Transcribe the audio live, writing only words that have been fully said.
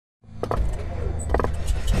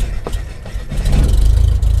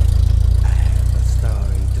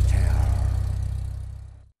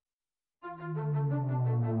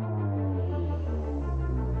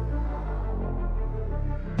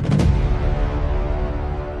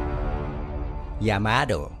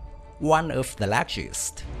Yamato, one of the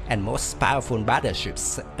largest and most powerful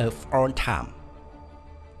battleships of all time.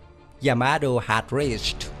 Yamato had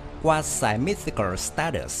reached quasi-mythical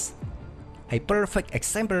status, a perfect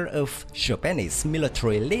example of Japanese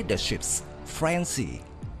military leadership's frenzy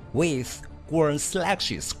with world's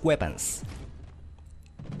largest weapons.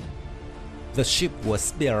 The ship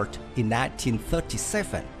was built in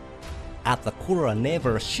 1937 at the Kure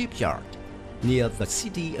Naval Shipyard near the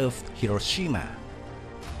city of Hiroshima.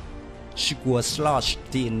 She was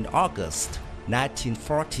launched in August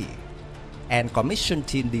 1940 and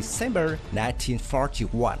commissioned in December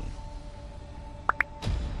 1941.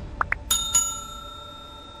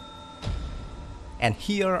 And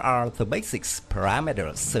here are the basic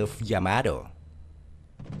parameters of Yamato.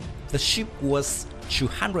 The ship was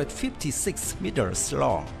 256 meters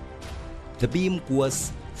long, the beam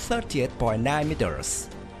was 38.9 meters,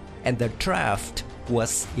 and the draft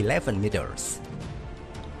was 11 meters.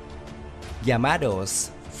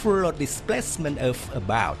 Yamato's full load displacement of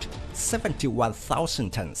about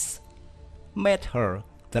 71,000 tons made her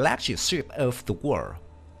the largest ship of the world,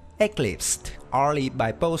 eclipsed only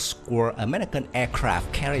by both were American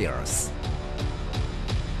aircraft carriers.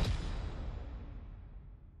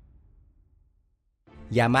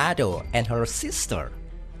 Yamato and her sister,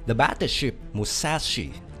 the battleship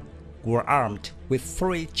Musashi, were armed with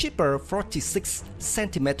 3 cheaper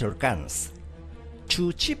 46cm guns,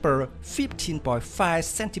 2 cheaper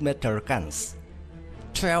 15.5cm guns,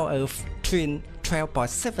 12 twin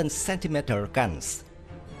 12.7cm guns,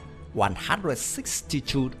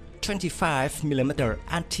 162 25mm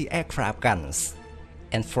anti-aircraft guns,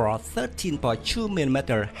 and 4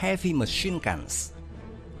 13.2mm heavy machine guns.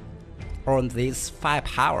 All these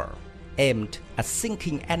firepower aimed at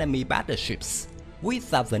sinking enemy battleships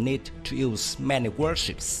without the need to use many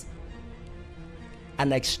warships.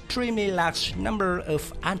 An extremely large number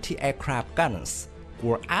of anti-aircraft guns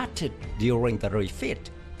were added during the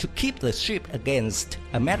refit to keep the ship against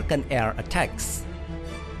American air attacks.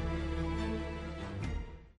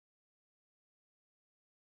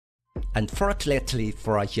 Unfortunately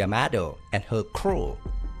for Yamato and her crew,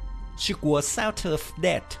 she was out of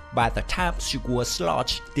date by the time she was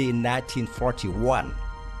launched in 1941.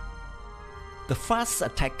 The fast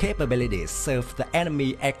attack capabilities of the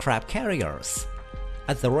enemy aircraft carriers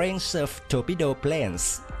at the range of torpedo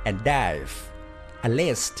planes and dive at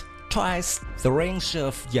least twice the range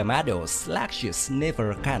of Yamato's largest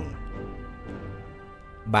naval gun.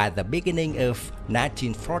 By the beginning of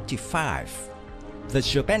 1945, the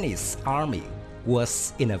Japanese army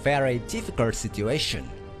was in a very difficult situation.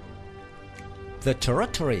 The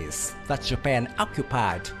territories that Japan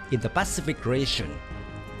occupied in the Pacific region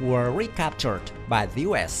were recaptured by the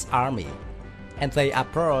US Army, and they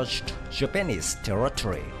approached Japanese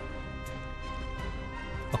territory.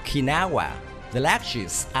 Okinawa, the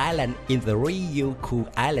largest island in the Ryukyu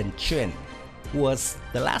Island chain, was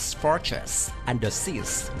the last fortress under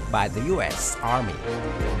siege by the US Army.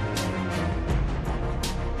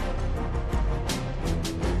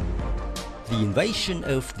 The invasion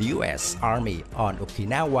of the US Army on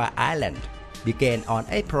Okinawa Island began on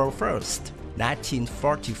April 1st,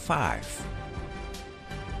 1945.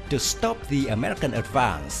 To stop the American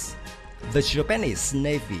advance, the Japanese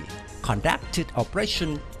Navy conducted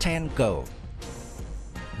Operation Tango.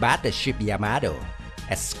 Battleship Yamato,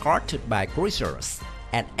 escorted by cruisers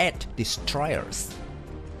and 8 destroyers,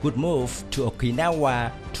 would move to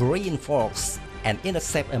Okinawa to reinforce and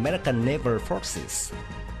intercept American naval forces.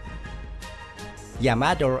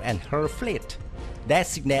 Yamato and her fleet,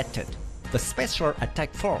 designated the Special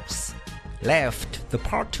Attack Force, left the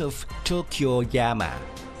port of Tokyoyama,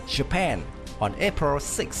 Japan on April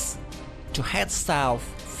 6 to head south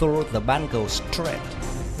through the Bango Strait.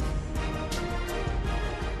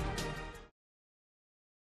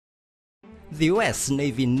 The US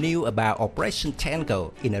Navy knew about Operation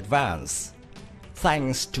Tango in advance,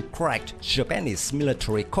 thanks to cracked Japanese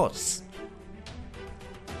military codes.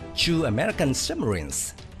 2 American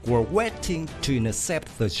submarines were waiting to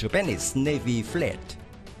intercept the Japanese Navy fleet.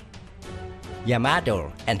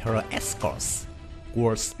 Yamato and her escorts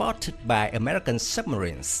were spotted by American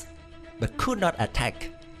submarines, but could not attack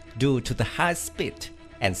due to the high speed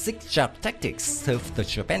and zigzag tactics of the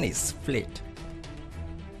Japanese fleet.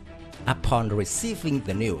 Upon receiving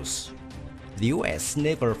the news, the US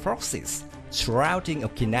naval forces surrounding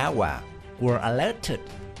Okinawa were alerted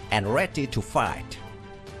and ready to fight.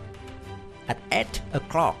 At 8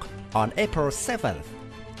 o'clock on April 7th,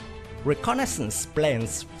 reconnaissance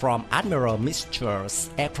planes from Admiral Mitchell's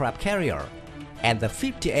aircraft carrier and the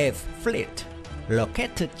 58th Fleet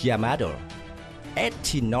located Yamato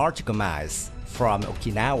 80 nautical miles from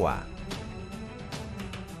Okinawa.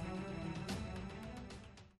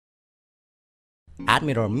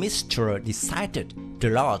 Admiral Mistral decided to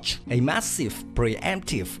launch a massive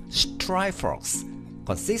preemptive strike force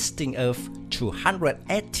consisting of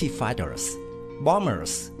 280 fighters,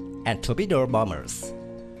 bombers, and torpedo bombers.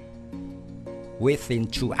 Within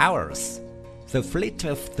 2 hours, the fleet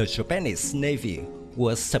of the Japanese Navy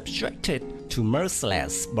was subjected to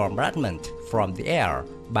merciless bombardment from the air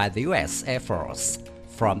by the US Air Force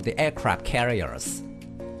from the aircraft carriers.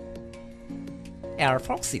 Air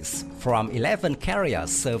forces from 11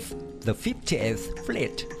 carriers of the 58th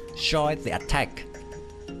Fleet joined the attack.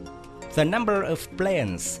 The number of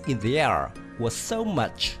planes in the air was so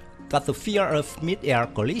much that the fear of mid-air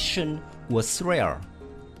collision was rare.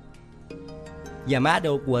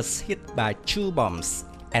 Yamato was hit by 2 bombs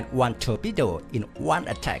and 1 torpedo in one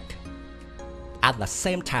attack. At the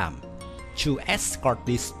same time, 2 escort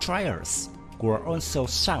destroyers were also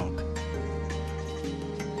sunk.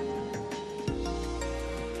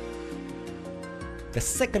 The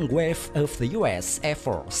second wave of the US Air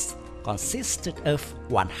Force consisted of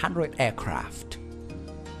 100 aircraft.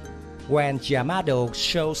 When Yamato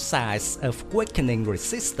showed signs of weakening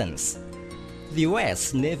resistance, the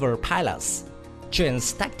US naval pilots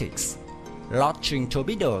changed tactics, launching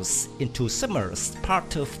torpedoes into submerged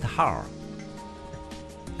part of the hull.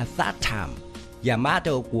 At that time,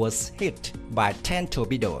 Yamato was hit by 10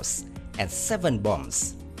 torpedoes and 7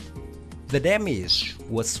 bombs. The damage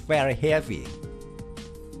was very heavy.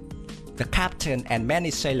 The captain and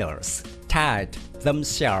many sailors tied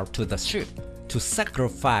themselves to the ship to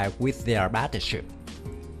sacrifice with their battleship,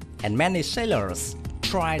 and many sailors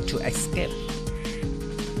tried to escape.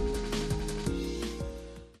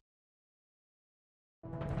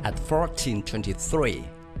 At 1423,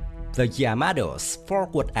 the Yamato's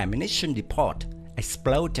forward ammunition depot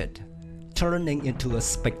exploded, turning into a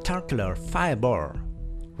spectacular fireball,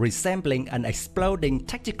 resembling an exploding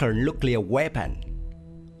tactical nuclear weapon.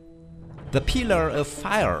 The pillar of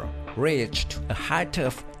fire reached a height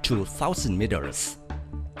of 2,000 meters,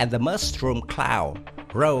 and the mushroom cloud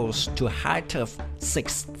rose to a height of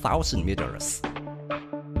 6,000 meters.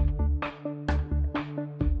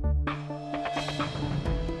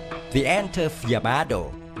 The end of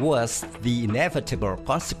Yamato was the inevitable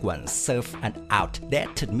consequence of an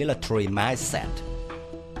outdated military mindset,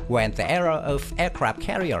 when the era of aircraft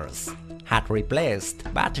carriers had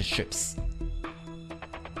replaced battleships.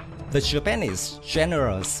 The Japanese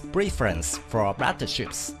general's preference for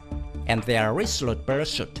battleships and their resolute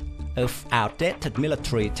pursuit of outdated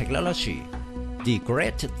military technology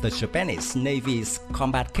degraded the Japanese Navy's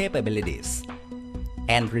combat capabilities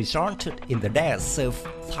and resulted in the deaths of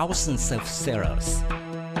thousands of sailors.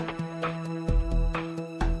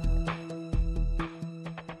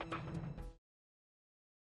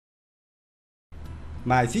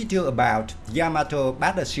 My video about Yamato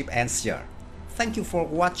battleship ends here. Thank you for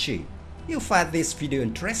watching. If you find this video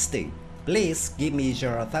interesting, please give me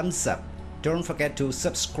your thumbs up. Don't forget to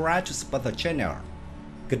subscribe to support the channel.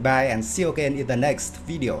 Goodbye and see you again in the next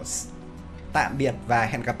videos. Tạm biệt và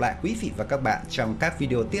hẹn gặp lại quý vị và các bạn trong các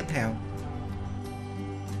video tiếp theo.